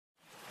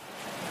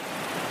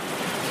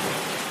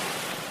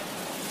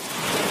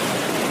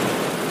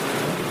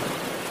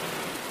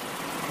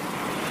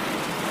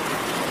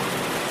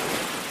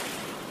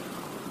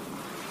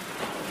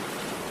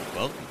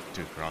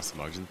Across the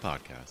Margin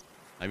podcast.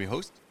 I'm your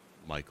host,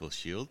 Michael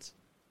Shields.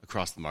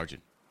 Across the Margin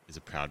is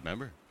a proud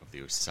member of the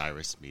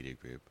Osiris Media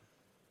Group.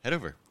 Head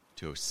over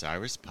to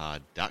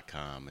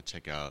osirispod.com and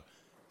check out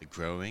the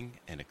growing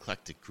and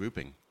eclectic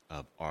grouping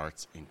of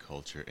arts and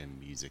culture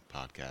and music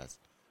podcasts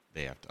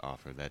they have to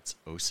offer. That's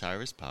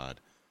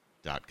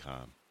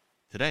osirispod.com.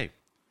 Today,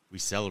 we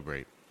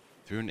celebrate,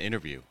 through an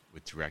interview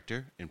with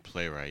director and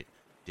playwright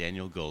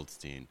Daniel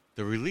Goldstein,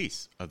 the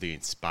release of the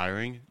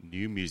inspiring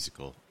new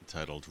musical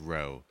entitled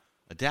Row,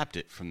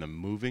 adapted from the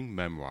moving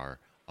memoir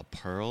A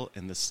Pearl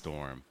in the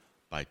Storm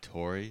by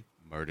Tori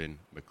Merton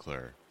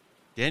McClure.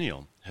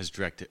 Daniel has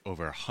directed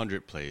over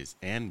 100 plays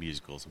and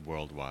musicals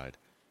worldwide,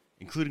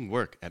 including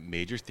work at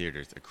major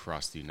theaters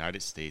across the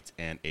United States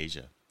and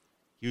Asia.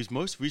 He was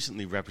most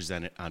recently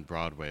represented on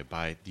Broadway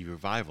by the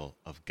revival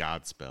of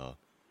Godspell,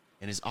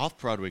 and his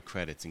off-Broadway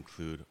credits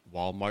include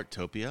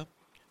Walmartopia,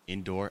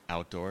 Indoor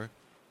Outdoor,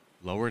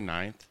 Lower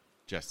Ninth,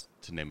 just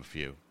to name a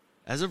few.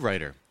 As a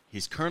writer,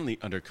 he's currently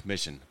under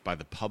commission by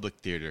the Public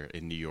Theater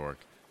in New York,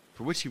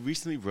 for which he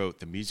recently wrote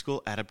the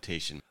musical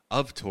adaptation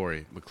of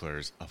Tori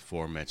McClure's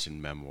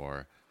aforementioned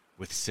memoir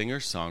with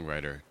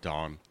singer-songwriter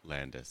Dawn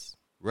Landis.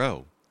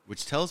 Row,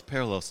 which tells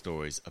parallel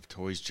stories of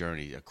Tori's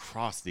journey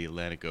across the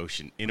Atlantic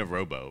Ocean in a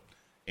rowboat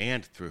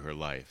and through her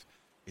life,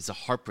 is a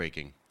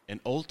heartbreaking and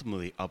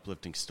ultimately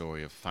uplifting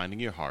story of finding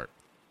your heart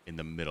in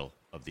the middle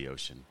of the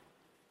ocean.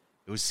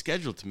 It was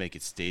scheduled to make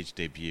its stage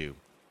debut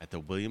at the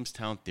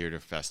Williamstown Theater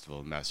Festival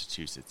in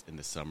Massachusetts in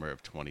the summer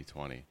of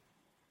 2020.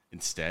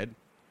 Instead,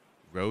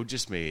 Row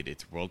just made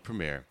its world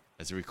premiere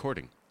as a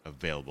recording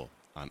available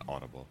on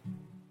Audible.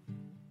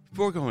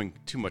 Before going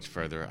too much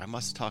further, I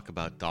must talk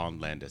about Dawn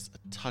Landis, a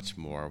touch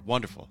more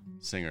wonderful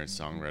singer and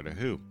songwriter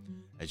who,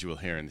 as you will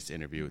hear in this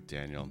interview with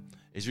Daniel,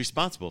 is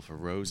responsible for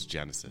Row's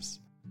genesis.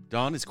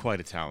 Dawn is quite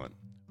a talent,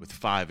 with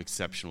 5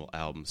 exceptional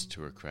albums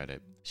to her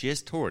credit. She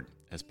has toured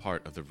as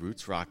part of the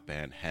roots rock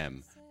band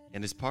Hem,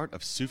 and is part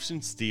of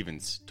Sufjan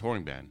Stevens'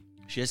 touring band.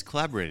 She has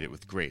collaborated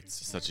with greats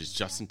such as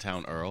Justin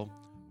Town Earl,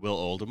 Will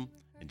Oldham,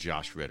 and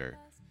Josh Ritter,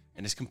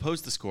 and has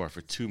composed the score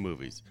for 2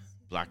 movies,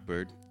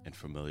 Blackbird and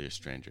Familiar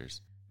Strangers.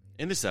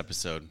 In this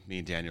episode, me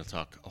and Daniel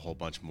talk a whole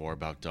bunch more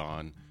about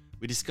Dawn.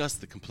 We discuss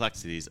the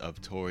complexities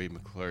of Tori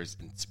McClure's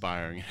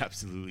inspiring and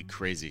absolutely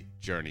crazy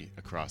journey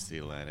across the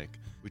Atlantic.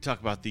 We talk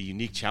about the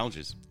unique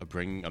challenges of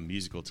bringing a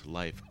musical to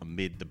life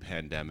amid the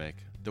pandemic,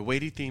 the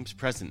weighty themes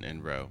present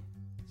in Row,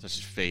 such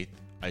as faith,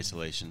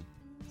 isolation,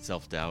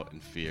 self-doubt,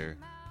 and fear.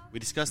 We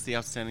discuss the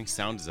outstanding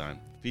sound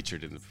design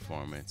featured in the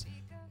performance,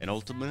 and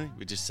ultimately,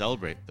 we just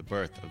celebrate the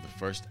birth of the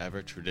first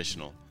ever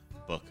traditional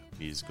book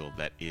musical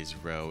that is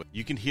Row.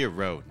 You can hear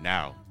Row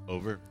now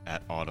over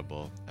at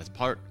Audible as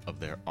part of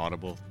their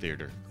Audible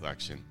Theater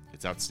collection.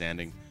 It's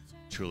outstanding,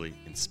 truly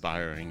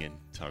inspiring, and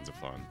tons of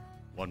fun.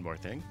 One more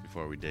thing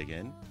before we dig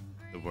in.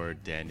 The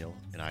word Daniel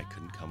and I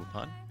couldn't come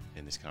upon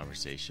in this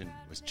conversation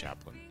was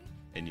chaplain,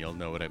 and you'll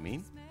know what I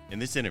mean in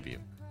this interview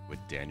with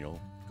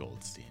Daniel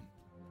Goldstein.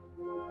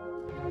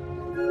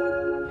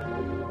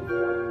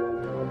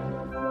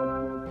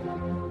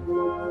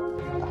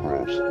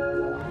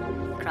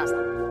 Across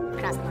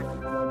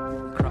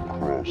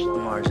the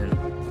margin.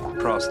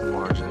 Across the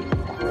margin.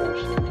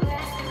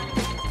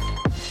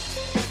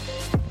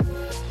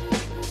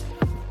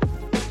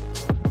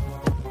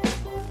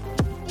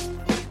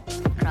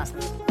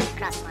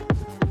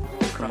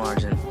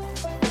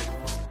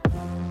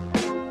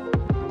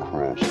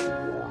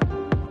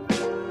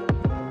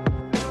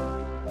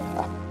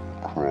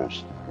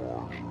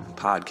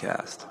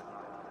 Podcast.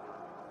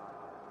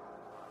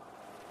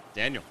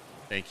 Daniel,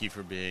 thank you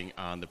for being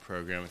on the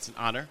program. It's an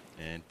honor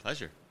and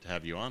pleasure to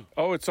have you on.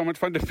 Oh, it's so much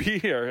fun to be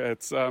here.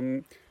 It's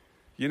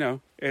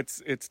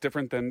it's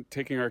different than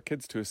taking our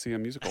kids to see a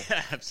musical.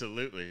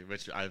 Absolutely,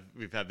 which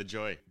we've had the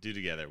joy to do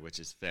together, which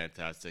is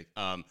fantastic.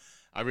 I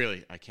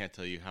can't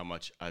tell you how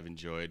much I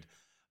enjoyed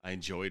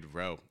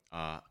Row.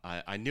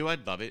 I knew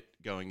I'd love it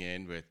going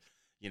in with,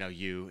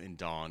 you and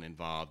Dawn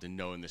involved and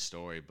knowing the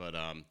story, but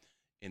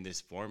in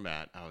this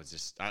format, I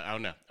was I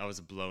don't know. I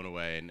was blown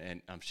away,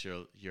 and I'm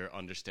sure you'll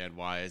understand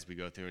why as we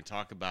go through and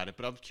talk about it.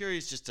 But I'm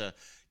curious, just to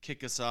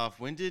kick us off,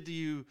 when did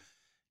you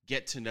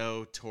get to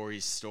know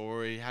Tori's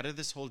story? How did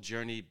this whole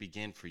journey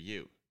begin for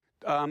you?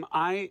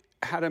 I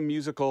had a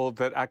musical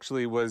that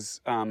actually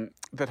was,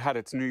 that had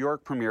its New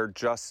York premiere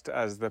just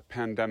as the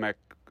pandemic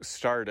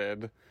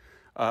started,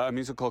 a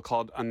musical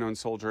called Unknown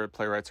Soldier at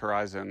Playwrights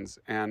Horizons.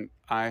 And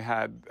I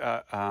had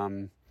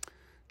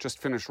just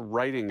finished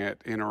writing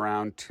it in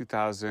around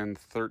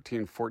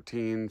 2013,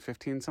 14,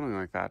 15, something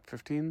like that.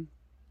 15?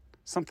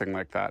 Something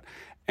like that.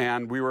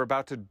 And we were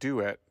about to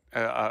do it,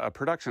 a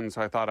production,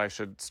 so I thought I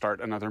should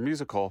start another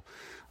musical.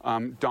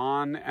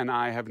 Dawn and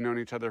I have known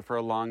each other for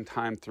a long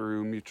time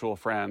through mutual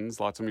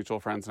friends, lots of mutual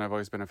friends, and I've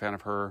always been a fan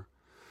of her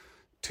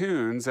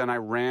tunes, and I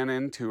ran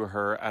into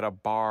her at a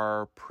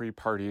bar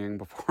pre-partying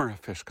before a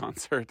Phish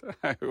concert,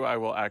 I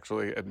will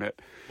actually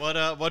admit. What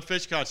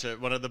Phish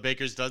concert? One of the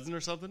Baker's Dozen or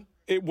something?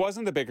 It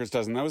wasn't the Baker's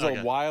Dozen. That was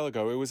a while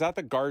ago. It was at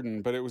the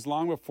Garden, but it was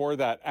long before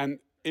that. And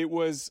it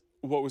was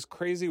what was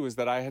crazy was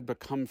that I had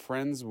become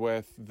friends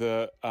with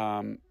the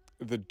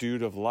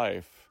dude of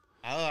life.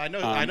 Oh, I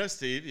know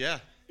Steve. Yeah.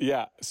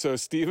 Yeah. So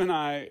Steve and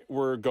I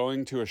were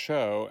going to a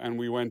show, and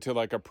we went to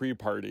like a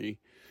pre-party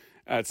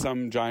at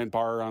some giant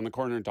bar around the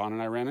corner. Dawn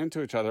and I ran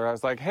into each other. I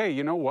was like, hey,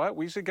 you know what?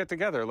 We should get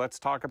together. Let's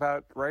talk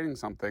about writing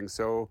something.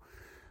 So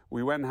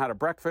we went and had a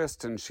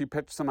breakfast, and she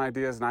pitched some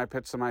ideas and I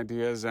pitched some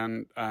ideas,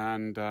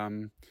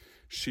 and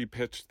she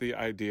pitched the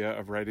idea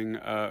of writing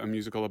a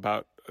musical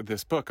about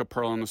this book, A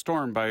Pearl in the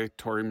Storm by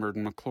Tori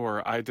Murden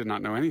McClure. I did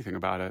not know anything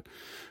about it,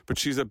 but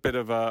she's a bit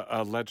of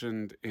a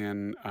legend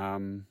in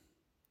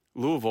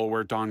Louisville,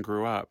 where Dawn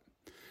grew up.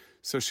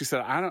 So she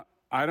said,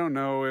 I don't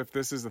know if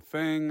this is a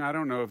thing. I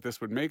don't know if this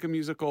would make a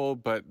musical,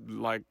 but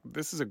like,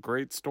 this is a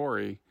great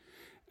story.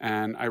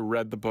 And I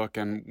read the book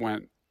and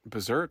went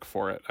berserk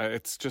for it.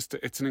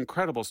 It's an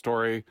incredible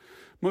story,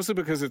 mostly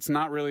because it's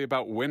not really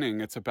about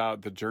winning. It's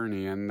about the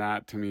journey. And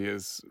that to me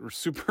is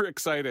super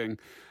exciting.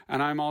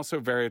 And I'm also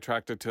very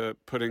attracted to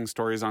putting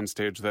stories on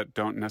stage that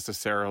don't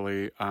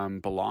necessarily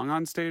belong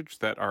on stage,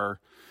 that are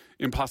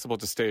impossible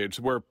to stage,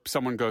 where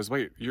someone goes,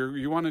 wait,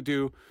 you want to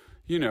do,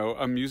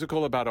 a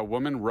musical about a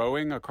woman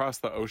rowing across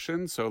the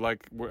ocean? So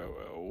like,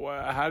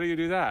 how do you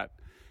do that?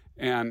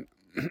 And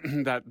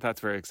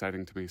that's very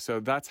exciting to me. So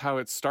that's how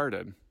it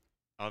started.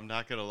 I'm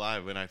not gonna lie.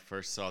 When I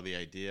first saw the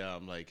idea,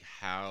 I'm like,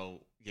 how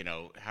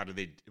do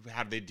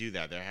they do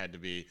that? There had to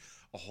be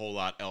a whole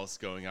lot else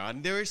going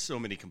on. There is so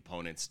many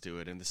components to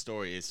it, and the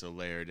story is so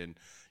layered. And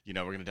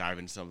we're gonna dive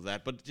into some of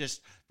that. But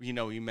just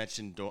you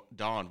mentioned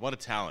Dawn. What a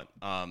talent.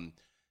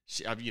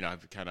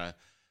 I've kind of,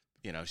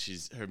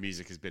 her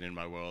music has been in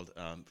my world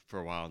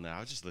for a while now.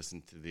 I just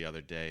listened to the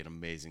other day an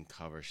amazing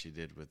cover she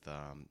did with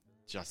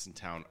Justin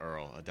Town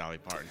Earl, a Dolly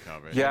Parton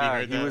cover.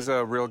 Yeah, he was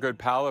a real good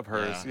pal of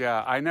hers.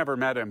 Yeah, I never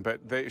met him,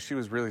 but she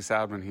was really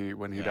sad when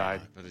he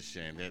died. But it's a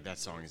shame. That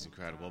song is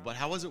incredible. But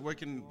how was it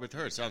working with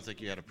her? It sounds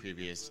like you had a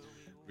previous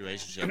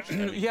relationship.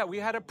 Yeah, we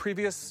had a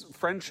previous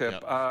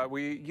friendship. Yep.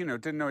 We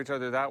didn't know each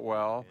other that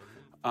well.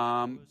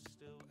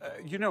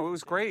 It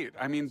was great.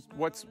 I mean,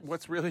 what's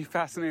really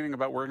fascinating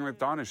about working with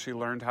Dawn is she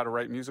learned how to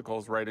write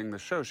musicals writing the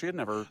show. She had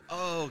never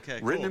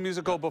written a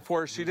musical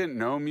before. She didn't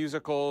know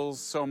musicals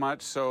so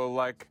much. So,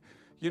 like,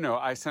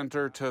 I sent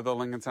her to the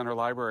Lincoln Center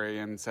Library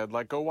and said,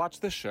 like, go watch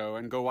this show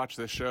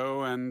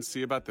and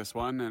see about this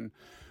one. And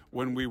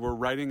when we were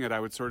writing it, I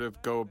would sort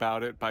of go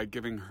about it by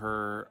giving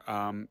her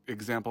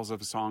examples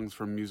of songs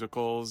from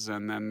musicals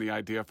and then the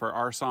idea for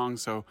our song,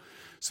 so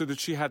that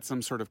she had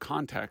some sort of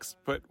context.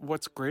 But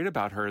what's great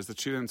about her is that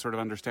she didn't sort of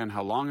understand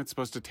how long it's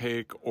supposed to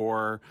take,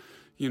 or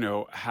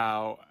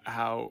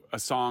how a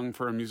song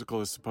for a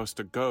musical is supposed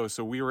to go.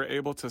 So we were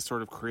able to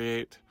sort of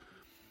create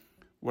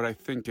what I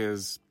think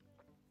is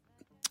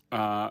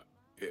a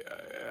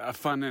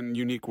fun and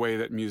unique way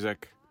that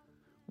music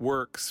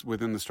works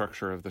within the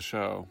structure of the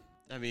show.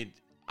 I mean,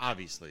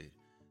 obviously,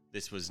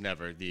 this was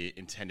never the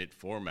intended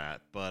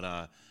format,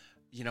 but,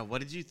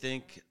 what did you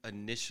think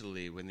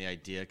initially when the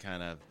idea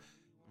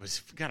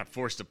was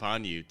forced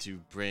upon you to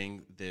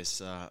bring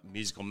this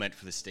musical meant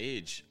for the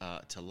stage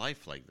to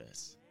life like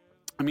this?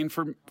 I mean,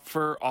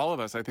 for all of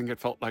us, I think it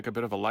felt like a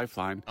bit of a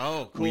lifeline.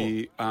 Oh,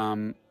 cool.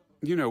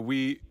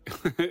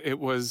 It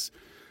was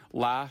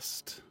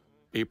last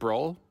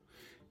April,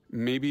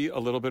 maybe a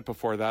little bit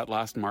before that,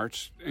 last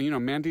March.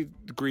 Mandy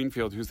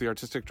Greenfield, who's the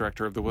artistic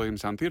director of the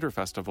Williamstown Theater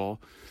Festival,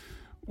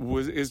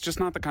 is just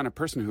not the kind of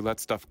person who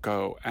lets stuff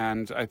go.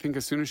 And I think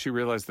as soon as she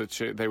realized that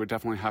they would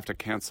definitely have to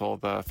cancel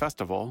the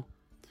festival,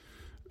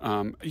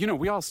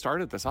 we all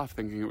started this off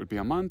thinking it would be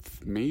a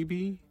month,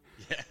 maybe,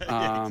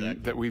 exactly.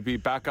 That we'd be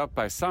back up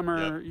by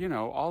summer, yep.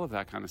 All of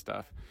that kind of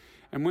stuff.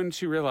 And when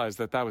she realized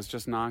that was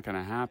just not going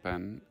to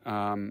happen,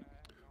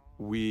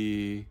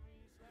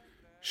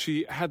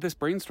 she had this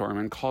brainstorm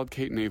and called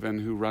Kate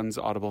Navin, who runs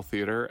Audible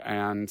Theater,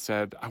 and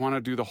said, I want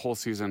to do the whole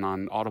season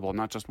on Audible,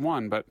 not just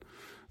one, but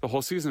the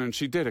whole season. And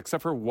she did,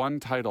 except for one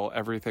title,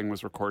 everything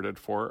was recorded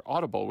for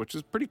Audible, which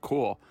is pretty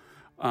cool.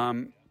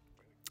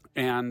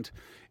 And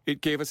it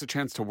gave us a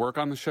chance to work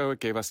on the show. It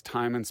gave us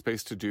time and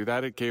space to do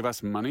that. It gave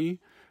us money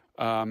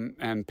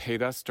and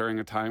paid us during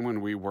a time when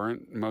we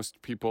weren't.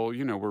 Most people,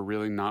 were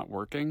really not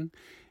working.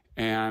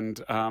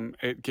 And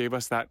it gave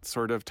us that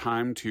sort of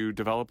time to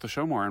develop the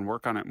show more and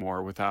work on it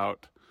more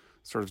without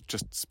sort of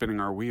just spinning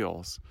our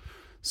wheels.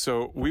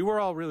 So we were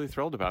all really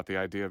thrilled about the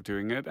idea of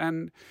doing it.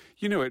 And,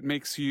 it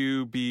makes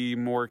you be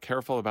more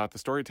careful about the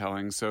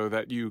storytelling so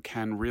that you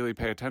can really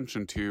pay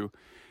attention to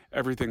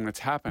everything that's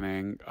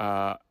happening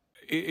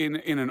in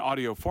an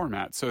audio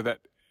format, so that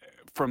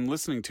from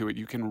listening to it,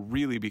 you can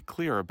really be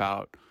clear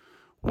about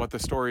what the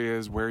story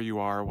is, where you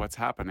are, what's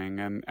happening,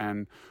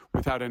 and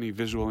without any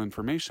visual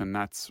information,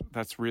 that's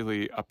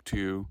really up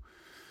to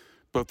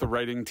both the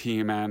writing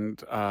team and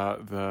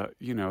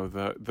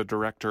the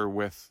director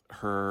with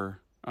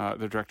her.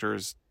 The director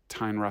is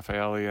Tyne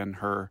Raffaelli, and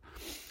her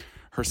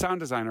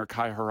sound designer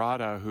Kai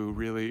Harada, who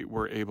really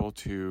were able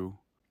to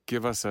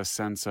give us a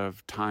sense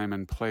of time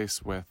and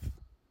place with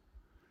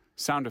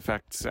sound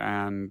effects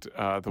and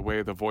the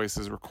way the voice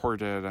is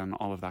recorded and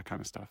all of that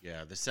kind of stuff.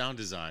 Yeah, the sound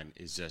design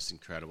is just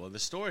incredible. The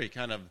story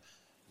kind of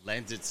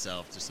lends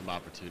itself to some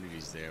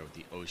opportunities there with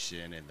the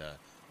ocean and the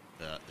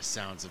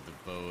sounds of the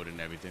boat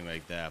and everything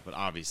like that. But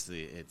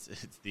obviously, it's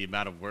the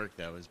amount of work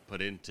that was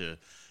put into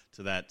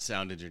that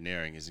sound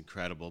engineering is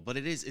incredible. But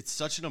it's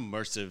such an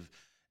immersive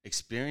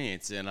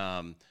experience, and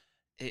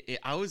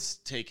I was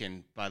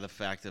taken by the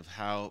fact of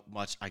how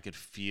much I could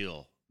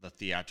feel the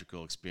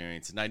theatrical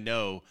experience. And I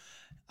know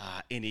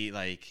any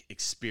like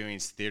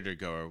experienced theater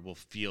goer will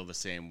feel the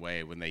same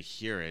way when they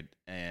hear it.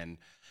 And,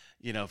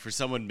 you know, for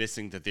someone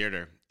missing the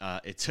theater,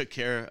 it took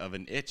care of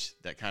an itch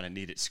that kind of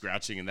needed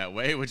scratching in that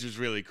way, which was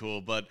really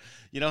cool. But,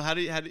 you know,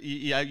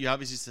 you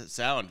obviously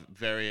sound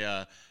very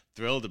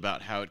thrilled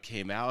about how it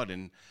came out.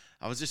 And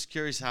I was just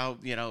curious how,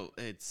 you know,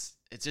 it's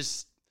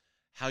just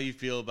how you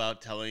feel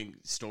about telling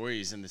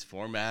stories in this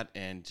format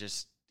and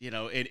just, you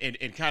know,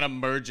 and kind of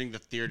merging the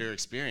theater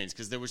experience,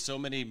 because there were so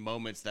many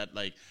moments that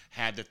like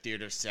had the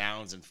theater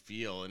sounds and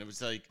feel, and it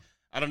was like,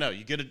 I don't know,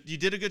 you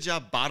did a good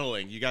job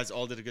bottling. You guys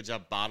all did a good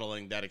job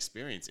bottling that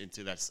experience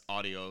into that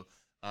audio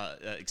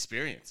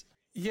experience.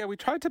 Yeah, we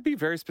tried to be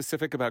very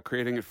specific about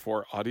creating it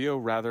for audio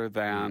rather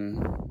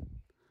than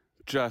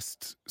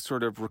just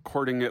sort of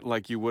recording it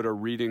like you would a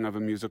reading of a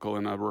musical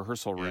in a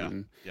rehearsal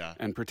room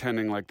and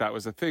pretending like that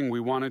was a thing. We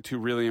wanted to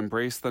really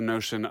embrace the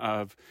notion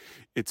of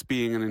it's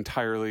being an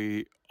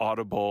entirely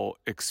audible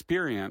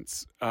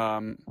experience.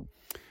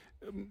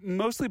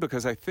 Mostly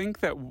because I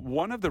think that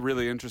one of the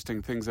really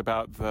interesting things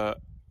about the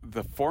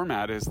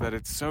format is that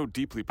it's so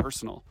deeply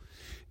personal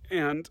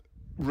and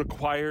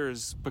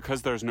requires,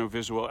 because there's no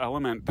visual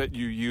element, that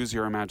you use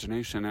your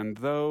imagination. And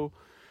though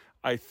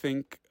I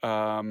think,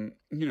 you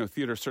know,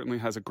 theater certainly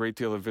has a great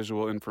deal of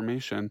visual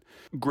information,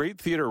 great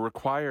theater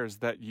requires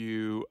that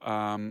you,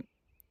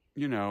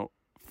 you know,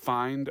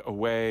 find a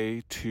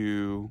way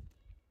to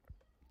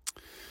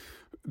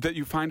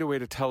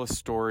tell a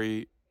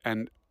story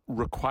and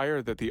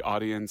require that the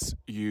audience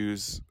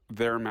use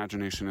their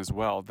imagination as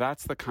well.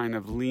 That's the kind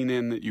of lean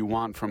in that you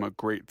want from a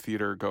great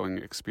theater going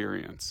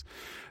experience.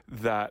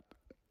 That,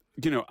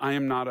 you know, I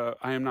am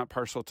not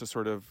partial to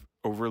sort of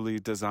overly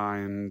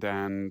designed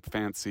and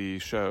fancy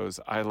shows.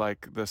 I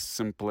like the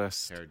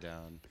simplest,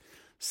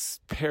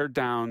 pared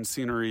down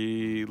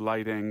scenery,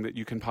 lighting that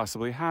you can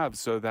possibly have,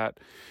 so that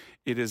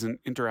it is an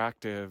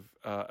interactive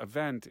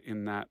event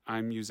in that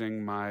I'm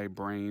using my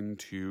brain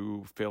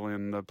to fill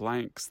in the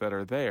blanks that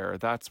are there.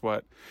 That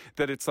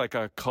it's like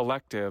a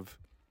collective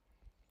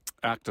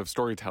act of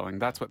storytelling.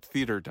 That's what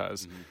theater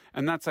does. Mm-hmm.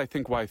 And that's, I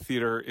think, why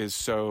theater is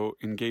so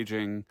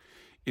engaging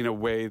in a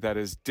way that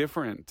is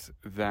different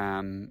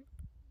than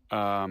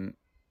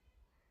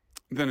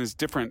is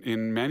different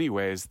in many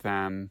ways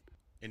than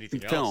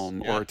anything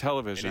film else. Or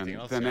television,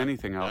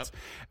 anything else.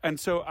 Yep. And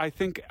so I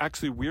think,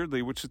 actually,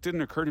 weirdly, which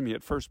didn't occur to me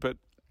at first, but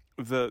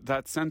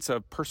that sense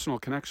of personal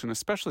connection,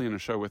 especially in a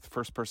show with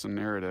first-person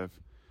narrative,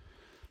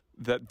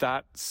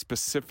 that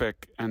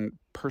specific and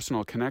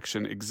personal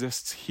connection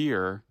exists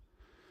here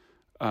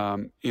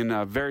in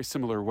a very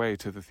similar way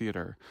to the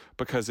theater,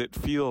 because it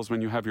feels,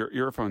 when you have your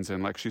earphones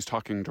in, like she's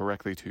talking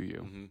directly to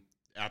you. Mm-hmm.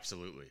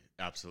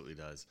 Absolutely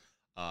does.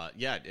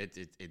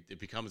 It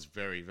becomes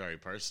very, very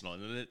personal,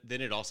 and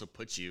then it also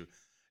puts you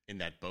in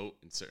that boat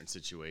in certain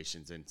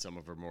situations and some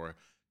of our more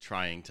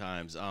trying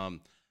times.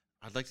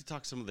 I'd like to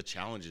talk some of the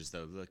challenges,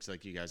 though. It looks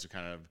like you guys are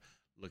kind of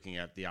looking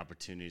at the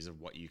opportunities of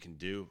what you can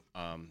do,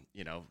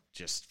 you know,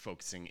 just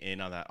focusing in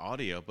on that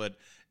audio, but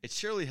it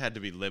surely had to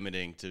be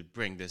limiting to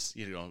bring this,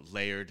 you know,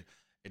 layered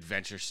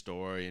adventure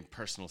story and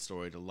personal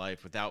story to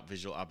life without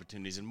visual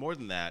opportunities. And more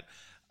than that,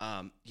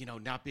 you know,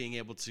 not being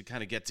able to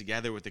kind of get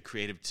together with the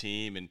creative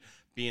team and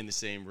be in the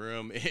same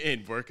room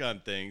and work on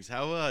things.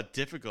 How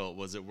difficult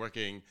was it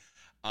working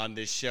on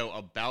this show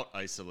about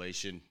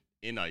isolation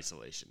in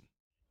isolation?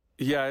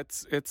 Yeah,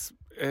 it's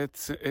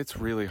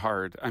really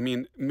hard. I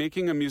mean,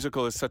 making a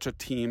musical is such a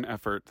team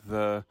effort.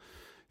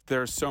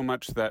 There's so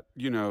much that,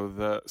 you know,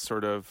 the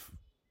sort of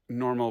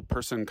normal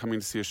person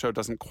coming to see a show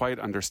doesn't quite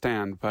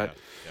understand, but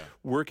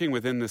working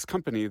within this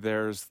company,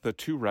 there's the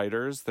two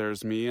writers,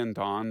 there's me and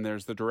Dawn,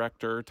 there's the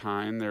director,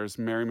 Tyne, there's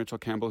Mary Mitchell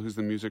Campbell, who's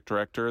the music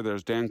director,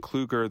 there's Dan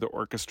Kluger, the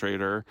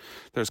orchestrator,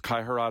 there's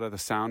Kai Harada, the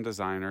sound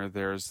designer,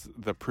 there's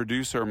the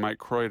producer, Mike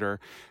Kreuter.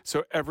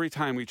 So every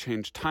time we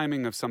change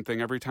timing of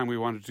something, every time we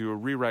want to do a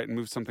rewrite and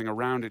move something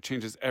around, it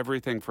changes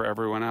everything for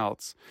everyone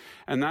else.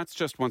 And that's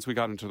just once we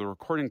got into the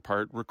recording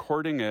part.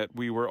 Recording it,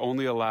 we were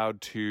only allowed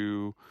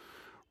to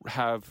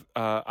have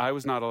I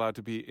was not allowed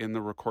to be in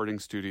the recording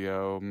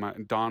studio.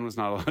 Dawn was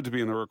not allowed to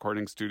be in the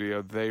recording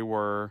studio.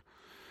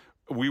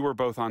 We were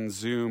both on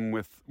Zoom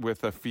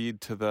with a feed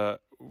to the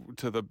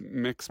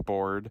mix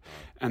board,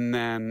 and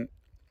then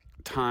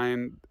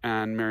Tyne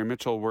and Mary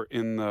Mitchell were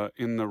in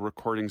the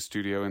recording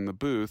studio in the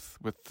booth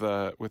with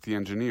the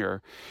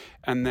engineer,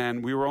 and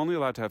then we were only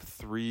allowed to have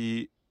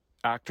 3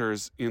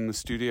 actors in the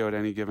studio at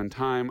any given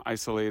time,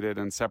 isolated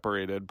and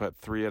separated, but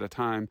 3 at a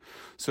time.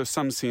 So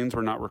some scenes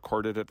were not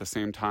recorded at the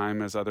same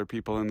time as other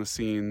people in the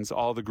scenes.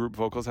 All the group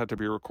vocals had to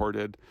be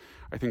recorded,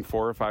 I think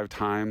 4 or 5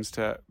 times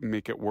to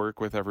make it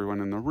work with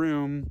everyone in the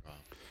room. Wow.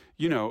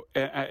 You know,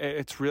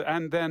 it's real.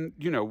 And then,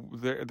 you know,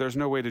 there's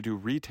no way to do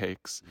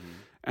retakes.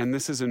 And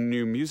this is a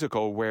new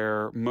musical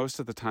where most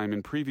of the time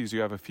in previews,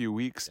 you have a few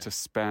weeks to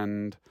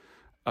spend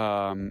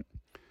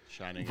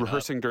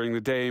rehearsing during the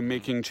day,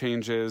 making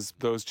changes.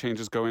 Those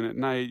changes go in at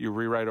night. You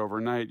rewrite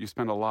overnight. You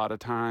spend a lot of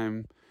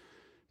time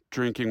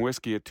drinking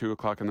whiskey at 2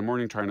 o'clock in the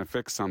morning trying to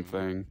fix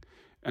something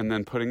and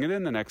then putting it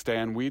in the next day.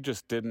 And we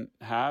just didn't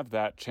have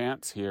that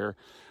chance here.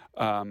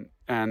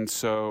 And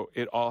so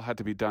it all had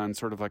to be done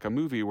sort of like a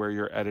movie where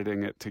you're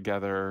editing it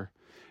together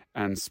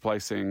and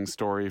splicing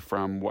story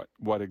from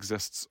what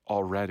exists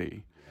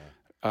already.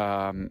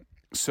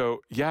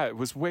 So yeah, it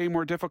was way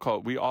more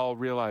difficult. We all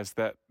realized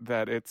that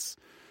it's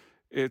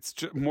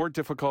more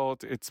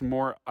difficult. It's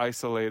more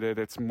isolated.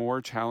 It's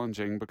more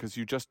challenging because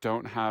you just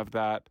don't have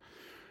that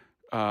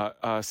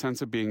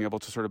sense of being able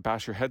to sort of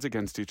bash your heads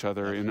against each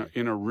other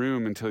in a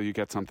room until you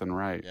get something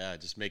right. Yeah,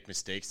 just make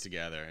mistakes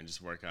together and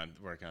just work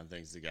on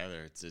things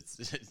together.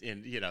 It's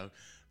and you know,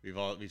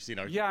 we've seen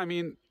our I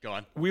mean, go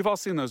on. We've all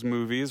seen those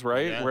movies,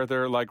 right? Yeah. Where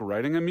they're like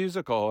writing a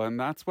musical, and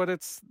that's what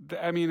it's.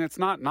 I mean, it's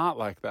not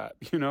like that,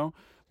 you know.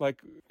 Like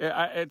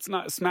it's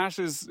not. Smash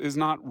is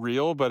not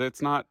real, but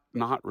it's not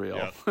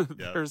real.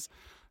 Yep.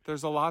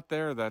 There's a lot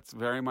there that's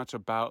very much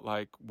about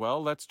like,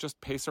 well, let's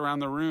just pace around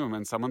the room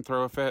and someone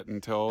throw a fit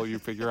until you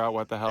figure out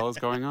what the hell is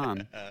going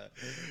on.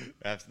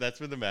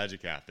 That's where the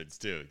magic happens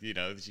too. You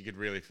know, you could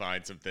really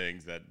find some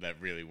things that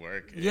really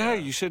work. Yeah,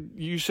 you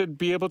should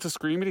be able to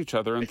scream at each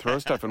other and throw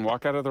stuff and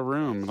walk out of the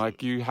room.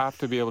 Like you have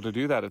to be able to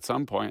do that at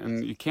some point,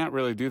 and you can't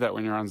really do that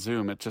when you're on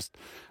Zoom. It just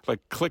like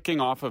clicking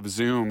off of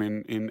Zoom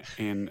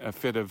in a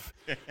fit of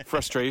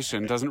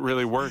frustration doesn't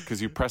really work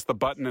because you press the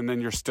button and then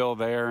you're still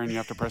there and you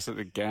have to press it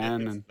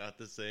again. It's not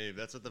the same.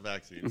 That's what the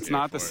vaccine. It's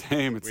not the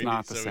same. It's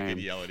not the same. We can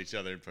yell at each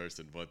other in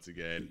person once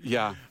again.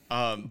 Yeah.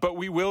 But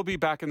we will be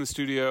back in the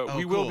studio. Oh,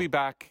 we will be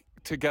back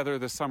together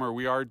this summer.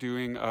 We are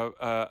doing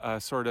a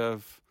sort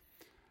of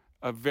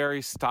a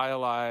very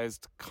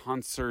stylized,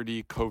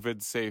 concert-y,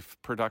 COVID-safe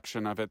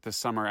production of it this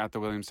summer at the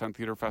Williamstown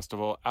Theater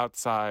Festival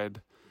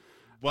outside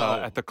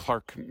at the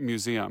Clark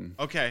Museum.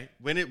 Okay.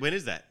 When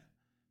is that?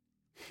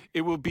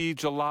 It will be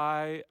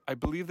July, I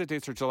believe the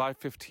dates are July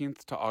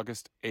 15th to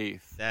August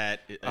 8th. That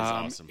is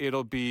awesome.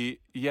 It'll be,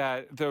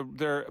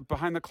 they're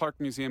behind the Clark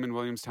Museum in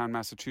Williamstown,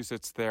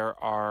 Massachusetts. There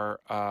are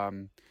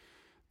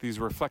these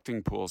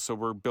reflecting pools. So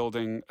we're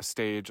building a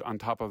stage on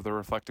top of the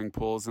reflecting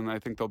pools. And I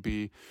think there'll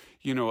be,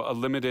 you know, a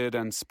limited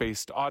and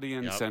spaced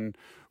audience. Yep. And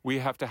we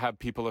have to have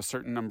people a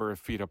certain number of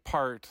feet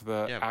apart.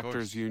 The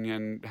Actors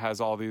Union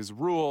has all these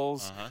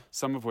rules,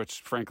 some of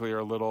which, frankly, are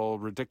a little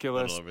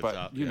ridiculous.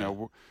 But, you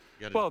know,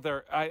 well,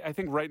 I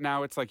think right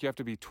now it's like you have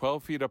to be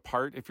 12 feet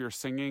apart if you're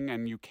singing,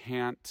 and you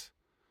can't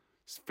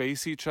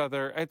face each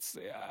other. It's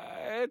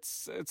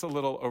a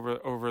little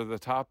over the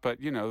top,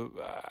 but you know,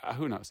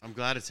 who knows? I'm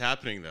glad it's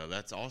happening though.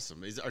 That's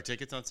awesome. Are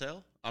tickets on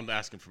sale? I'm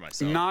asking for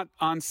myself. Not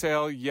on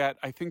sale yet.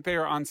 I think they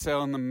are on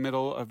sale in the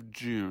middle of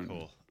June.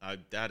 Cool.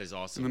 That is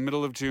awesome. In the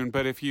middle of June.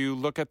 But if you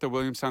look at the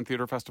Williamstown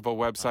Theater Festival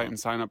website and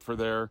sign up for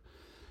their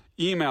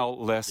email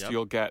list,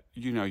 you'll get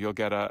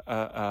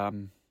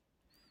an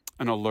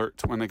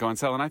alert when they go on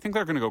sale. And I think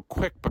they're going to go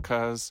quick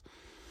because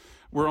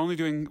we're only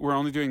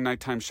doing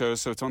nighttime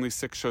shows, so it's only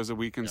 6 shows a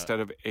week instead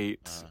of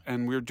 8.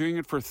 And we're doing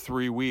it for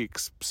 3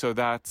 weeks. So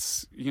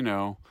that's, you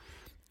know,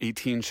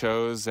 18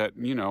 shows at,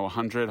 you know,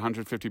 100,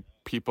 150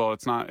 people.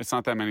 It's not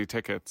that many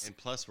tickets. And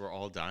plus we're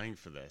all dying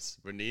for this.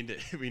 We need it.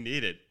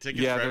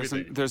 Tickets for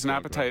everything. There's an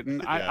appetite.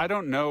 And I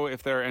don't know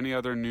if there are any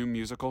other new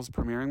musicals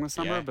premiering this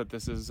summer, but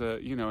this is a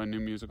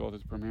new musical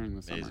that's premiering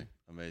this summer.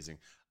 Amazing.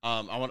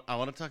 I want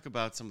to talk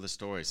about some of the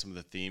stories, some of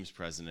the themes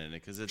present in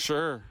it, because it's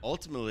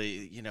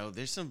ultimately, you know,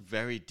 there's some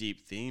very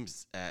deep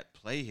themes at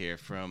play here,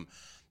 from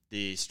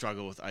the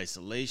struggle with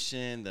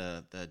isolation,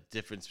 the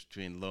difference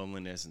between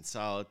loneliness and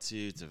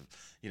solitude, of,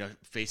 you know,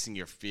 facing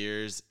your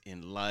fears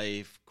in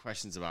life,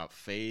 questions about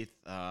faith,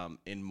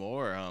 and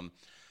more.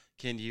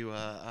 Can you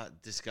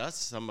discuss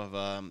some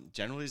of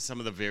generally some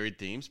of the varied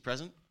themes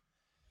present?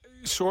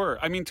 Sure.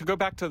 I mean, to go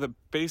back to the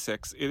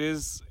basics, it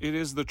is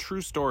the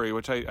true story,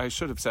 which I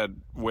should have said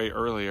way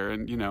earlier.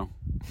 And, you know,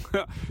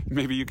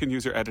 maybe you can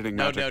use your editing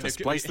magic to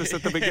splice this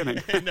at the beginning.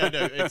 No,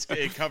 it's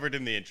covered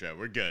in the intro.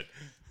 We're good.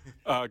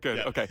 Good.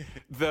 Yeah. Okay.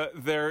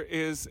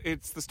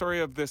 It's the story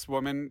of this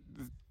woman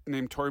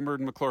named Tori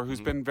Murden McClure, who's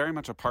been very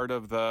much a part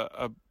of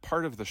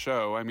the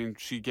show. I mean,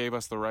 she gave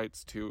us the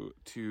rights to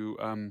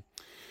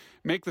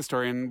make the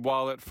story. And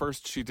while at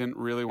first she didn't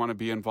really want to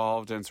be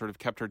involved and sort of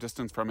kept her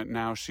distance from it,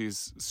 now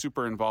she's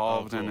super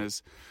involved and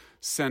is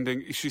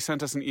she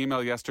sent us an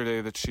email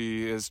yesterday that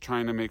she is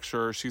trying to make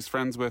sure she's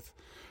friends with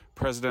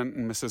President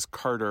and Mrs.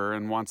 Carter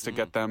and wants to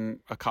get them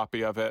a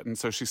copy of it. And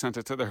so she sent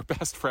it to their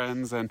best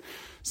friends and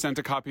sent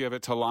a copy of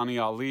it to Lonnie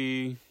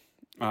Ali,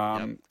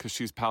 because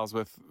she's pals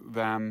with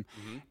them.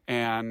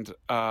 And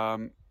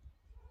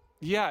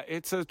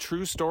it's a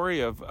true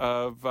story of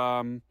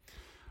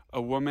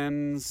a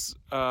woman's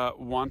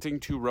wanting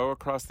to row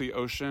across the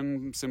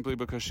ocean simply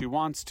because she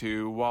wants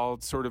to, while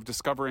sort of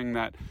discovering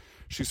that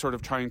she's sort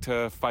of trying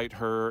to fight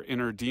her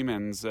inner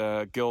demons,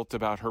 guilt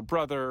about her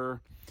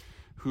brother,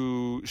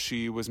 who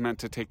she was meant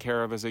to take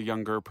care of as a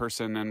younger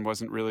person and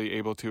wasn't really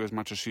able to as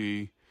much as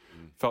she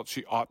felt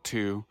she ought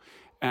to.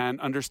 And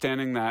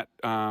understanding that,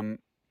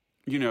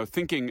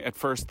 thinking at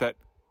first that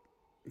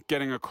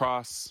getting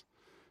across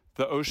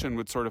the ocean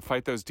would sort of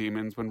fight those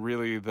demons, when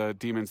really the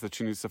demons that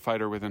she needs to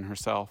fight are within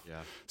herself.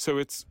 Yeah. So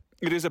it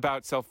is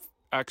about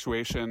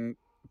self-actuation,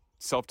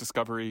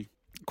 self-discovery,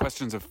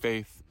 questions of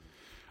faith,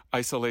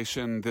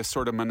 isolation, this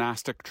sort of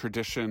monastic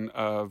tradition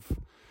of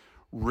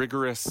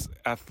rigorous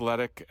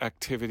athletic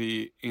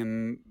activity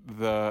in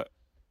the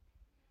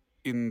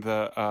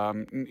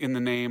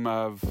name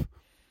of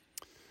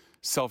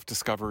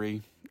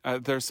self-discovery.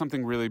 There's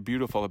something really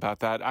beautiful about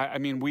that. I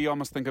mean, we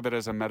almost think of it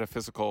as a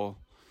metaphysical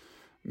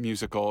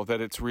musical,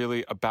 that it's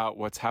really about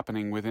what's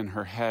happening within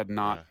her head,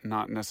 not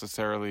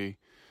necessarily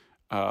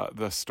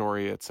the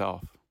story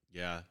itself.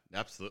 Yeah,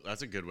 absolutely.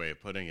 That's a good way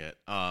of putting it.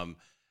 I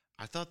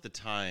thought the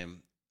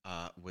time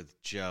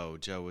with Joe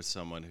was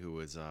someone who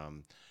was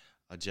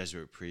a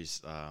Jesuit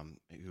priest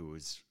who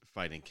was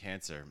fighting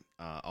cancer.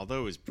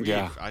 Although it was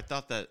brief, I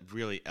thought that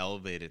really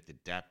elevated the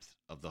depth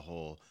of the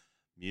whole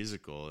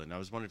musical. And I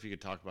was wondering if you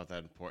could talk about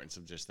that importance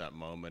of just that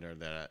moment or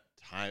that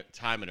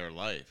time in her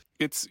life.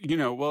 It's,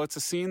 it's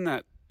a scene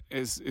that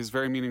is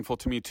very meaningful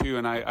to me too.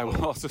 And I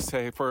will also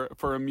say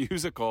for a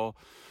musical,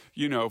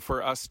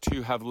 for us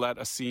to have let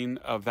a scene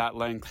of that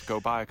length go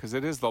by, because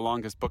it is the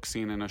longest book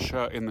scene in the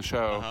show.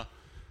 Uh-huh.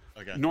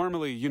 Okay.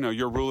 Normally,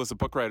 your rule as a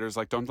book writer is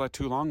like, don't let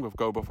too long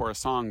go before a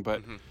song,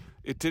 but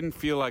it didn't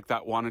feel like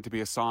that wanted to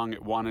be a song.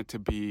 It wanted to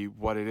be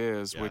what it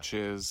is, which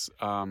is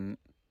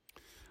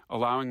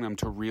allowing them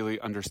to really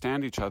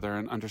understand each other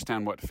and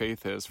understand what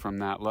faith is from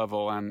that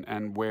level,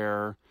 and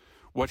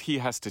what he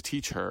has to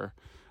teach her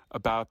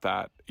about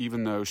that,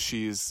 even though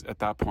she's at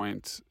that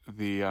point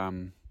the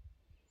oh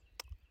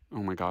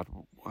my God,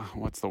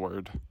 what's the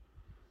word?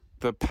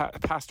 The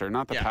pastor,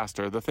 not the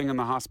pastor, the thing in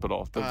the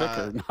hospital, the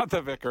vicar, not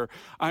the vicar.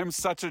 I'm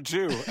such a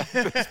Jew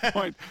at this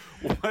point.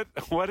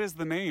 What is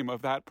the name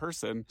of that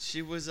person?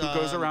 She was who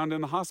goes around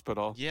in the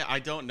hospital. Yeah, I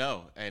don't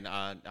know. And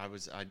I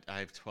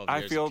have 12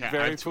 years. I feel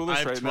very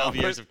foolish right now. I have 12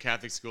 years of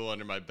Catholic school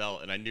under my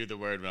belt, and I knew the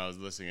word when I was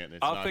listening to it.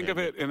 I'll think of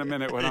it in a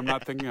minute when I'm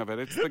not thinking of it.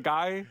 It's the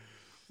guy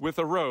with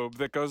a robe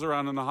that goes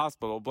around in the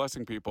hospital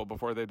blessing people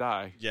before they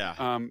die.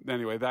 Yeah.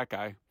 Anyway, that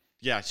guy.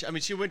 Yeah,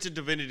 she went to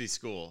divinity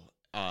school.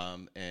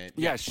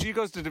 She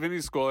goes to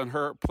divinity school, and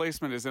her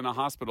placement is in a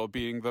hospital,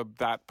 being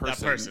that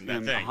person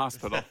in the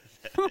hospital.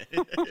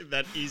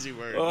 That easy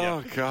word.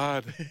 Oh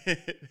God,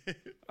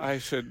 I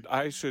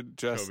should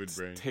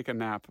just take a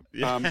nap.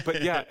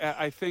 But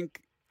I think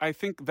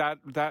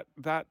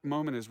that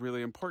moment is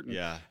really important.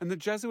 Yeah, and the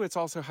Jesuits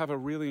also have a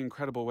really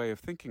incredible way of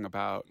thinking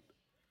about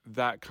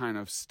that kind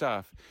of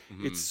stuff.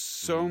 It's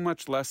so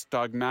much less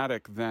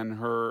dogmatic than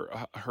her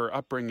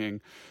upbringing.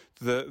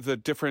 The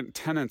different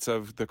tenets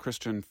of the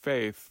Christian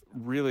faith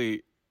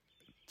really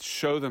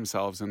show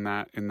themselves in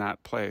that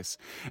place.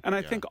 And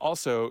I think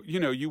also,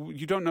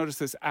 you don't notice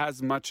this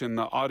as much in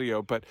the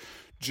audio, but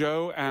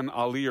Joe and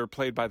Ali are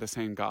played by the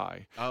same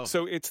guy. Oh.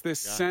 So it's this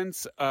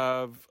sense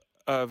of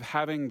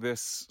having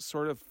this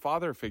sort of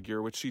father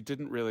figure, which she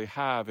didn't really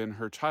have in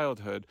her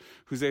childhood,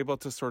 who's able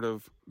to sort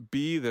of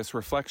be this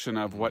reflection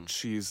of what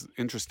she's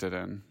interested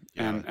in.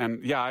 Yeah.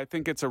 And I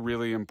think it's a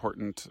really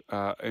important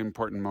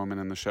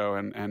moment in the show,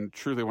 and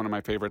truly one of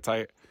my favorites.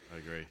 I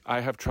agree.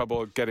 I have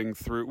trouble getting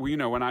through,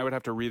 when I would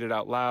have to read it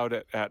out loud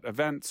at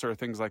events or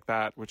things like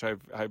that, which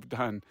I've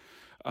done.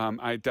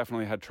 I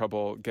definitely had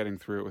trouble getting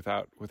through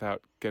it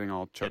without getting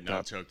all choked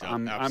up.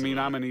 I mean,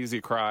 I'm an easy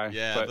cry.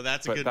 Yeah, but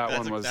that's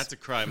a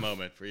cry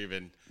moment for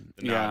even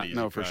the non-easy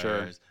criers. For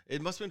sure.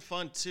 It must have been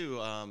fun too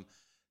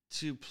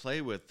to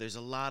play with. There's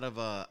a lot of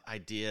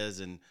ideas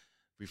and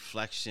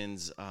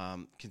reflections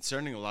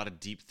concerning a lot of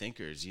deep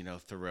thinkers.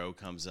 Thoreau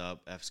comes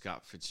up, F.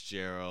 Scott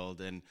Fitzgerald,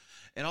 and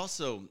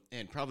also,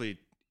 and probably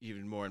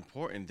even more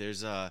important,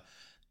 there's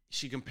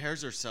she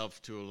compares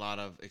herself to a lot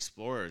of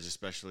explorers,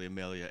 especially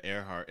Amelia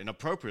Earhart,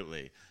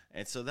 inappropriately.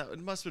 And so it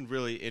must have been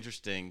really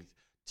interesting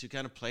to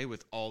kind of play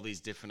with all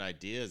these different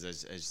ideas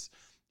as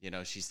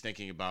she's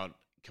thinking about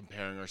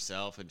comparing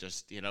herself and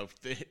just,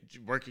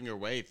 working her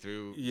way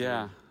through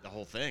the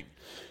whole thing.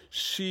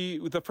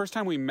 The first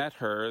time we met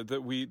her,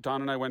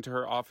 Don and I went to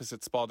her office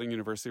at Spalding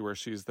University, where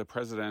she's the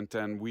president,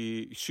 and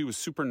she was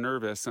super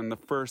nervous, and the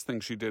first thing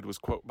she did was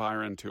quote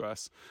Byron to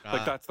us.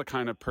 Like, that's the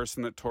kind of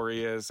person that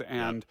Tori is.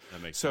 And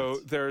that makes so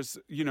sense. There's,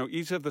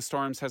 each of the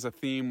storms has a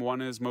theme.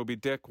 One is Moby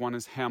Dick, one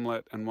is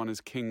Hamlet, and one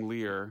is King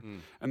Lear.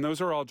 And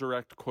those are all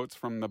direct quotes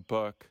from the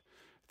book,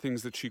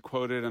 things that she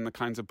quoted and the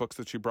kinds of books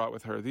that she brought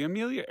with her. The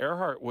Amelia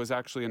Earhart was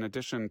actually an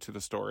addition to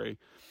the story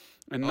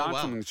and not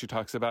something that she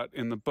talks about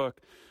in the book.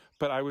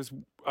 but I was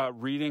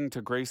reading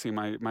to Gracie,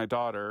 my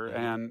daughter,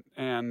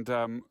 and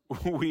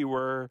we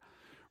were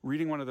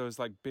reading one of those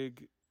like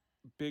big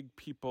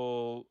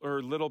people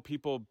or little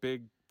people,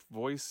 big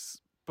voice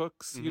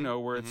books,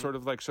 where it sort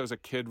of like shows a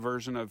kid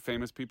version of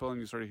famous people and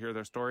you sort of hear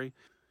their story.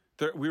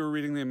 We were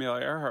reading the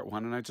Amelia Earhart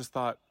one, and I just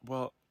thought,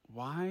 well,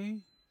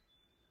 why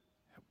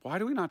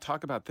do we not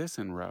talk about this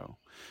in Roe?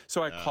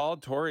 So I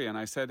called Tori and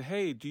I said,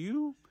 hey,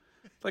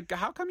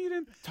 how come you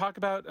didn't talk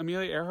about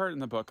Amelia Earhart in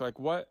the book? Like,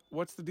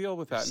 what's the deal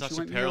with that? Such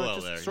and she a parallel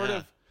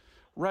there,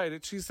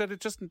 right. She said it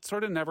just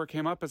sort of never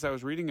came up as I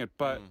was reading it,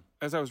 but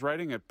as I was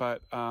writing it,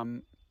 but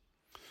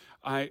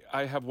I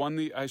have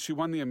she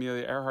won the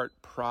Amelia Earhart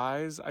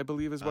Prize, I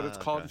believe is what it's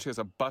called. Okay. She has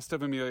a bust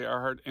of Amelia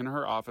Earhart in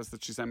her office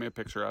that she sent me a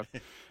picture of.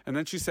 And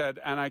then she said,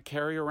 and I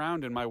carry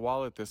around in my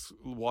wallet this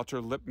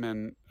Walter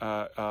Lippmann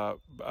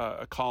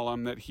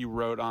column that he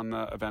wrote on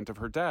the event of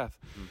her death.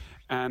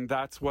 And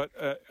that's what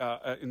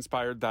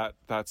inspired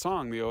that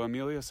song, the O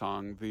Amelia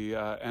song, the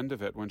end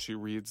of it when she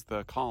reads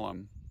the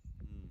column.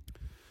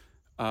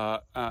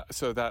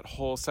 So that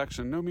whole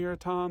section, no mere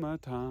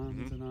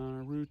automatons in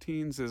our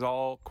routines, is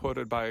all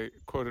quoted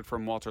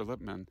from Walter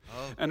Lippmann.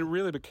 Oh. And it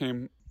really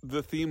became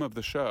the theme of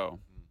the show.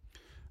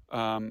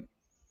 How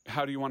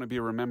do you want to be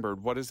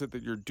remembered? What is it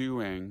that you're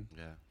doing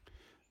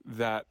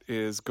that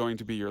is going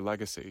to be your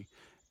legacy?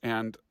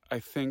 And I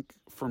think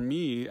for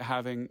me,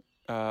 having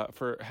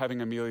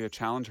Amelia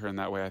challenge her in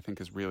that way, I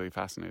think is really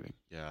fascinating.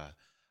 Yeah.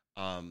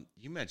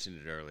 You mentioned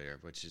it earlier,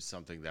 which is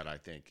something that I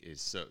think is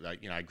so,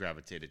 I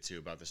gravitated to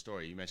about the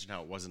story. You mentioned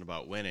how it wasn't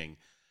about winning.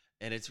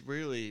 And it's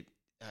really,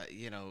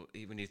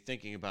 even you're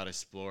thinking about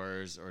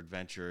explorers or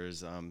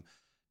adventurers,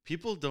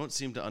 people don't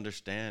seem to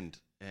understand,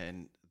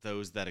 and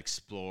those that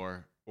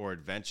explore or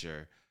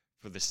adventure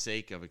for the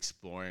sake of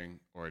exploring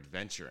or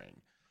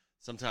adventuring.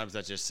 Sometimes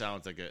that just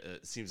sounds like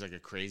seems like a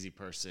crazy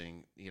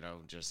person,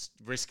 just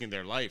risking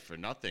their life for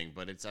nothing.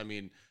 But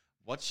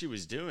what she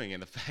was doing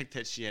and the fact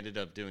that she ended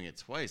up doing it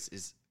twice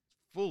is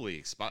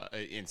fully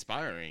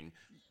inspiring.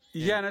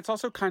 Yeah, and it's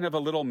also kind of a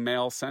little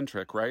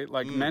male-centric, right?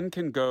 Like men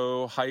can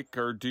go hike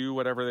or do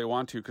whatever they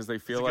want to because they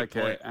feel like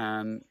it,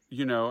 and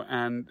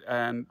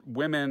and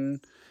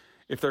women,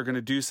 if they're going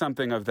to do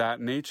something of that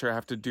nature,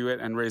 have to do it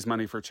and raise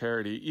money for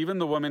charity. Even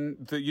the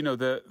woman,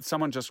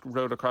 someone just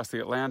wrote across the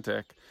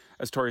Atlantic,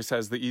 as Tori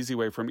says, the easy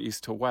way from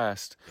east to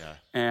west. Yeah.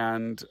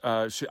 And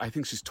I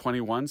think she's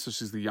 21, so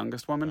she's the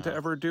youngest woman to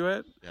ever do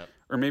it. Yep.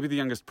 Or maybe the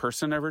youngest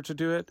person ever to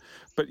do it.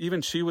 But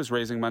even she was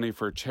raising money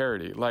for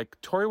charity. Like,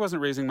 Tori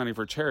wasn't raising money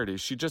for charity.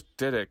 She just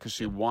did it because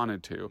she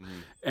wanted to.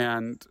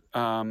 And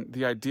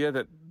the idea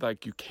that,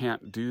 you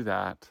can't do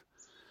that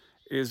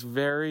is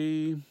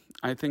very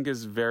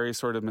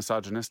sort of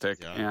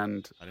misogynistic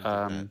and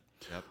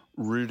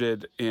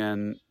rooted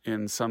in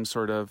some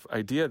sort of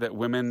idea that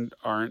women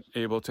aren't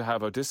able to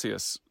have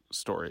Odysseus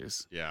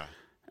stories. Yeah.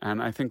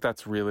 And I think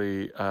that's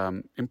really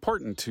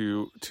important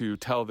to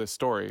tell this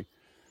story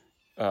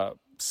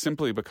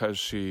simply because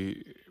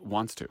she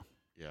wants to.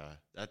 Yeah,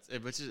 that's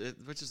which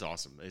is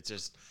awesome. It's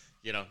just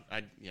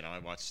I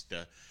watched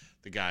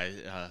the guy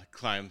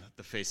climb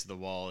the face of the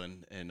wall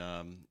and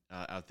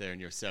out there in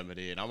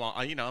Yosemite, and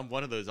I'm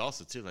one of those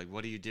also too. Like,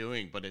 what are you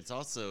doing? But it's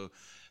also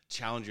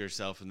challenge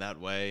yourself in that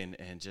way,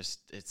 and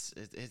just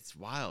it's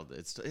wild.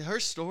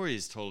 Her story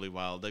is totally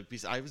wild. Like,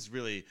 because I was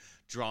really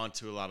drawn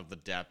to a lot of the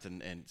depth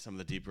and some of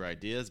the deeper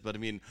ideas. But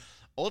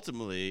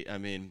ultimately,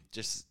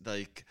 just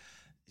like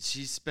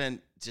she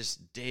spent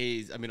just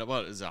days.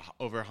 What is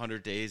over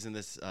 100 days in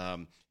this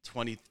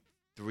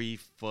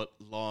 23-foot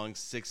long,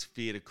 6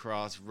 feet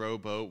across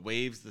rowboat,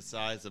 waves the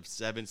size of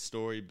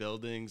 7-story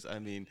buildings.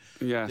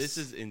 Yes. This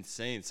is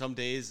insane. Some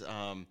days,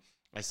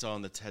 I saw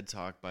on the TED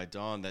Talk by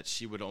Dawn that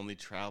she would only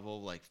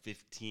travel like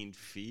 15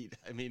 feet.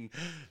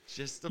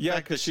 Just the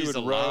fact that she's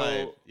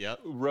alive.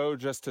 Row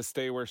just to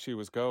stay where she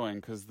was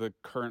going because the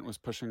current was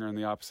pushing her in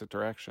the opposite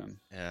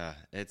direction. Yeah,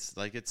 it's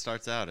like it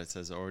starts out. It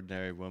says,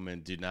 "Ordinary women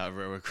do not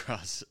row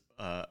across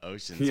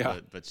oceans,"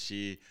 but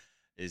she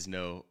is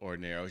no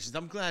ordinary ocean.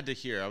 I'm glad to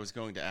hear. I was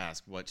going to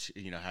ask what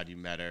had you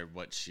met her,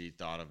 what she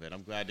thought of it.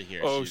 I'm glad to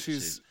hear. Oh,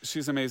 she's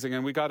amazing.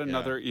 And we got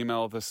another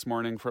email this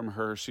morning from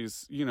her.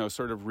 She's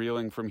sort of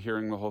reeling from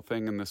hearing the whole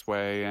thing in this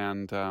way,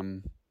 and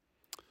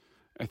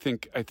I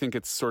think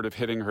it's sort of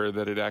hitting her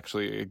that it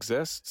actually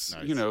exists.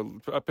 Nice.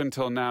 Up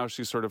until now,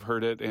 she sort of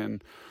heard it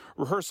in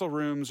rehearsal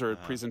rooms or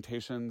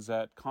presentations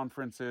at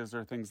conferences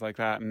or things like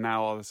that. And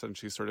now all of a sudden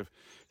she's sort of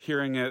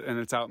hearing it and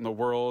it's out in the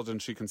world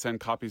and she can send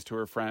copies to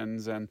her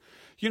friends. And,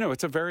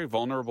 it's a very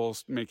vulnerable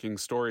making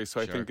story.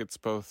 So I think it's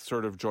both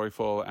sort of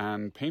joyful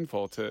and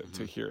painful to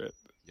hear it.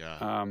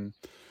 Yeah.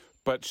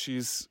 But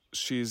she's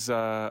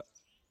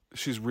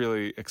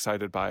really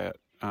excited by it.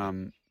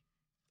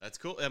 That's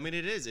cool. It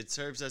is. It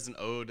serves as an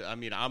ode. I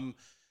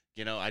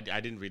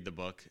didn't read the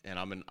book, and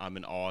I'm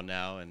in awe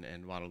now,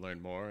 and want to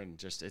learn more. And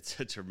just it's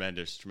a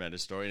tremendous,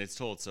 tremendous story, and it's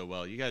told so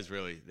well. You guys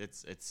really,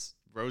 it's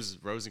Rose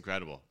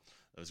incredible.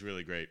 That was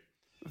really great.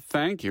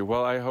 Thank you.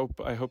 Well, I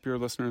hope your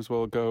listeners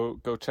will go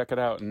check it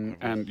out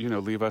and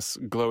leave us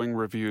glowing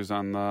reviews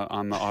on the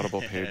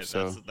Audible page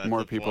so that's more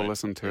the people point.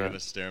 listen to We're it. gonna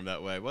steer them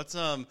that way. What's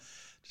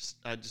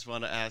I just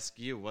want to ask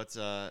you what's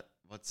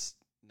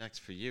next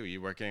for you? Are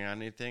you working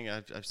on anything?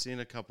 I've seen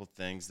a couple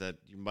things that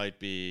you might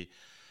be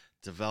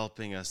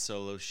developing a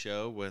solo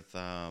show with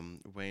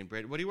Wayne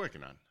Brady. What are you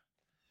working on?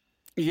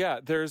 Yeah,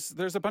 there's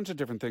a bunch of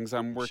different things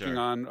I'm working Sure.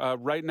 on.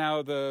 Right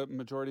now, the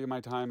majority of my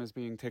time is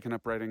being taken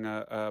up writing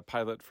a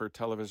pilot for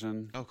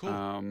television. Oh,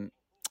 cool.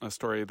 A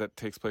story that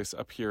takes place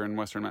up here in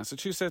Western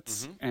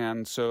Massachusetts, Mm-hmm.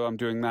 and so I'm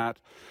doing that.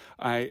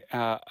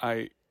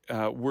 I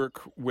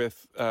work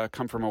with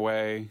Come From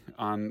Away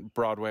on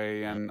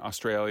Broadway and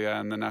Australia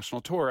and the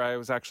national tour. I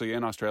was actually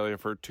in Australia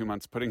for 2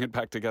 months putting it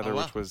back together, Oh,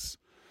 wow. which was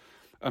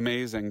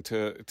amazing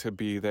to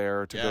be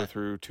there, to go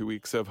through 2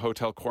 weeks of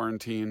hotel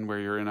quarantine where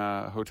you're in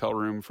a hotel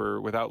room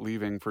without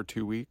leaving for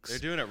 2 weeks. They're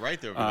doing it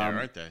right over there,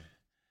 aren't they?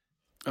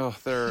 Oh,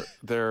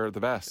 they're the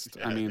best.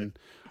 I mean,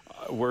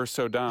 we're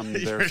so dumb.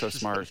 They're so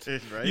smart.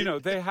 Right? You know,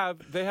 they have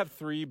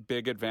 3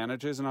 big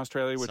advantages in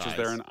Australia, which is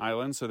they're Size. an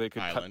island, so they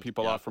could cut Island,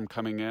 people yeah. off from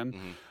coming in.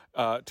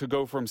 Mm-hmm. To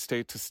go from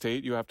state to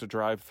state, you have to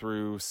drive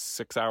through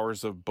 6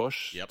 hours of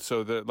bush. Yep.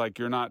 So that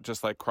you're not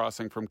just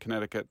crossing from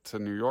Connecticut to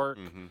New York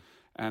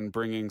and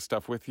bringing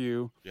stuff with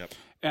you. Yep.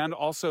 And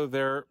also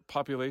their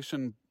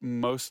population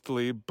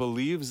mostly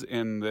believes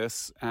in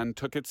this and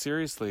took it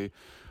seriously.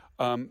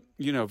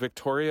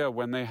 Victoria,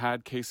 when they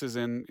had cases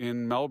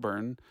in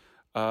Melbourne,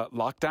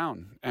 locked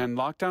down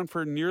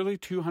for nearly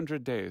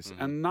 200 days.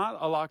 And not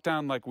a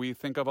lockdown like we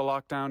think of a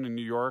lockdown in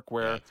New York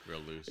where It's real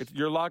loose.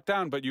 you're locked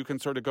down, but you can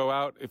sort of go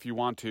out if you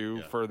want to.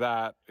 Yeah. For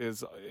that,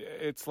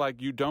 it's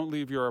like you don't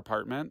leave your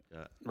apartment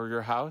or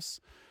your house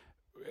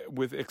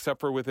except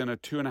for within a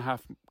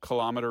 2.5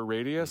 kilometer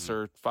radius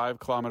or 5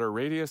 kilometer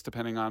radius,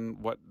 depending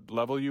on what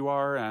level you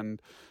are,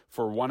 and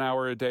for 1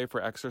 hour a day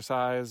for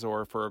exercise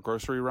or for a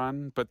grocery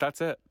run. But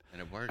that's it.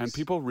 And it works. And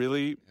people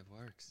really, It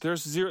works.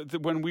 there's zero.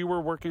 When we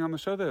were working on the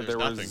show, there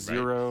nothing, was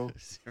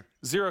right?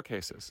 zero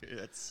cases.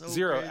 That's so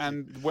Zero. crazy.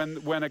 And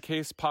when a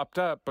case popped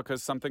up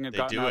because something had They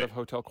gotten do out it. of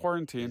hotel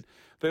quarantine,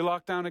 they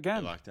locked down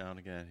again. Lockdown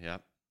again.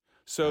 Yep.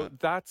 So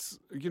that's,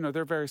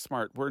 they're very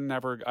smart.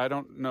 I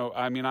don't know.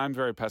 I mean, I'm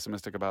very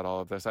pessimistic about all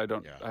of this. I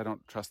don't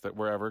trust that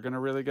we're ever going to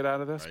really get out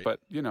of this, Right. but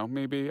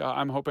maybe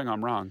I'm hoping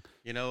I'm wrong.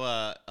 A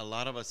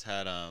lot of us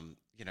had,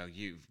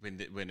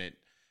 when it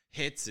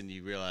hits and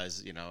you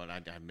realize, and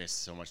I miss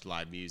so much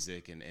live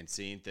music and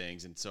seeing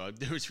things. And so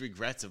there was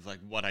regrets of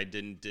what I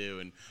didn't do.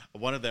 And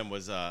one of them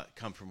was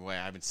Come From Away.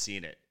 I haven't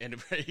seen it. And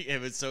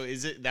it was, so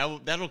is it,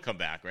 that'll come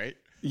back, right?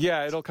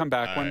 Yeah, it'll come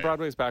back. All When right.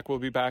 Broadway's back, we'll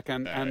be back.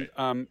 And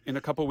in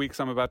a couple weeks,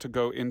 I'm about to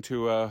go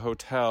into a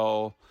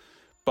hotel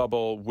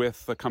bubble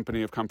with the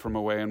company of Come From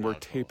Away, and we're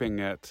taping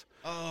it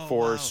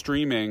for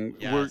streaming.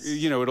 Yes.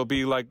 It'll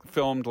be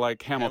filmed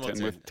like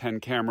Hamilton with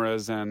 10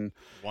 cameras, and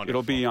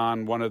it'll be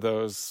on one of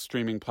those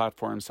streaming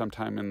platforms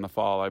sometime in the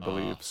fall, I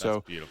believe.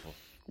 That's beautiful.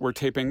 We're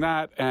taping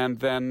that, and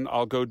then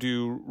I'll go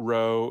do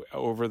Row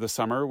over the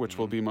summer, which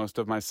will be most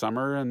of my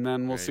summer, and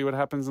then we'll see what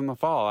happens in the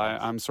fall.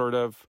 I'm sort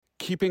of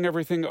keeping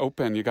everything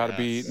open. You got to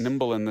be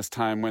nimble in this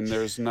time when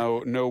there's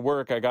no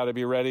work. I got to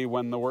be ready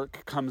when the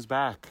work comes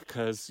back,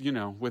 because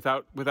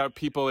without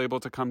people able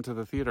to come to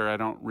the theater, I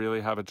don't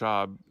really have a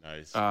job.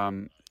 Nice.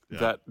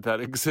 That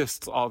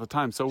exists all the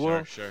time. So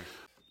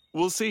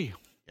we'll see.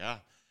 Yeah.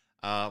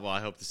 Well, I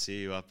hope to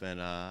see you up in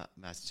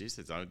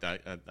Massachusetts.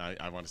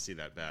 I want to see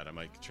that bad. I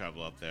might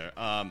travel up there.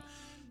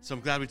 So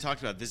I'm glad we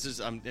talked about this.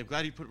 I'm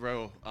glad you put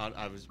Row on.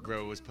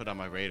 Row was put on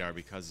my radar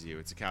because of you.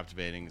 It's a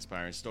captivating,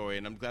 inspiring story,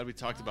 and I'm glad we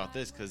talked about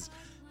this because,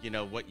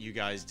 what you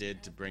guys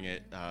did to bring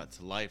it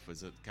to life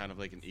was kind of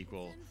like an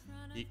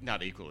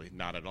not equally,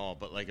 not at all,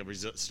 but like a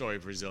story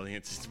of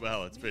resilience as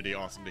well. It's pretty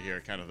awesome to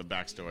hear kind of the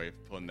backstory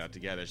of pulling that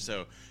together.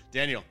 So,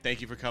 Daniel, thank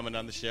you for coming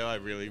on the show. I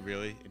really,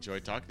 really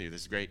enjoyed talking to you.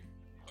 This is great.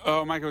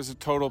 Oh, Mike, it was a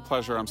total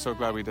pleasure. I'm so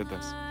glad we did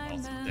this.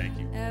 Awesome. Thank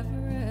you.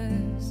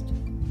 Everest,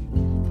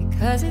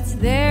 because it's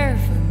there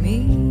for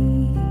me.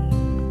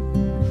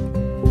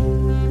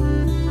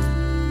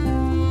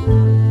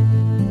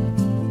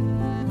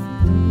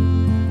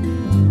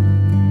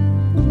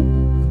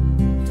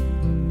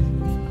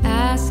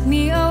 Ask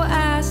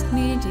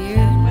me, dear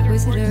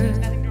Inquisitor,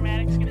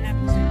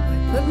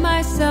 why put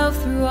myself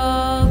through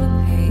all the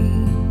pain?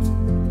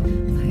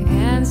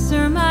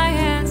 My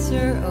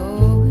answer,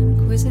 oh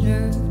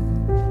Inquisitor,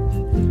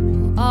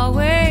 will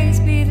always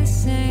be the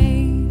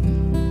same.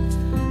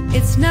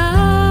 It's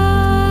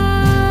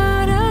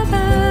not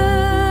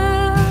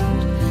about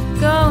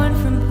going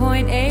from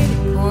point A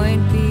to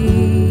point B.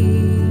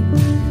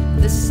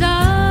 The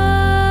solitude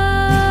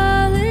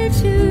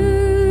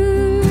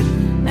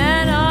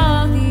and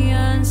all the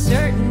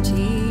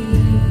uncertainty.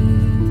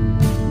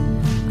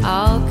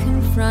 I'll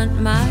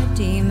confront my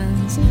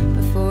demons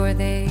before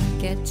they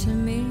get to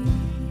me.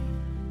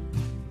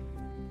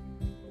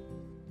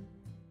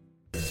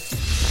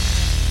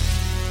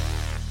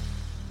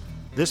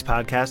 This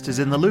podcast is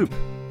in The Loop,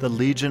 the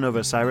Legion of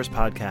Osiris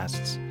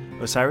podcasts,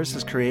 Osiris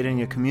is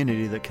creating a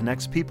community that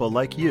connects people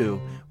like you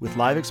with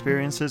live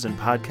experiences and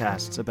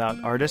podcasts about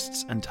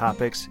artists and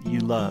topics you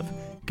love.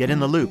 Get in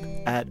the loop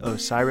at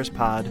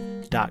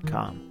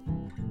osirispod.com.